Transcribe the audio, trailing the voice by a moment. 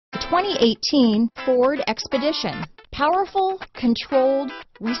2018 Ford Expedition. Powerful, controlled,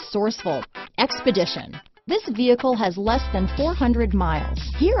 resourceful. Expedition. This vehicle has less than 400 miles.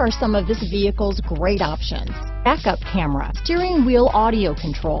 Here are some of this vehicle's great options: backup camera, steering wheel audio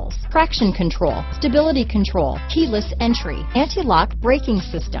controls, traction control, stability control, keyless entry, anti-lock braking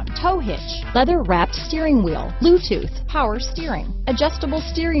system, tow hitch, leather-wrapped steering wheel, Bluetooth, power steering, adjustable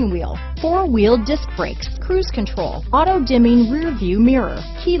steering wheel, four-wheel disc brakes, cruise control, auto-dimming rear-view mirror,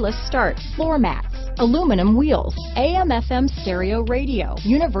 keyless start, floor mats, aluminum wheels, AM/FM stereo radio,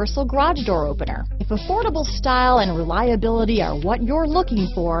 universal garage door opener. If affordable style and reliability are what you're looking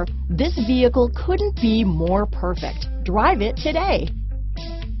for, this vehicle couldn't be more perfect. Drive it today.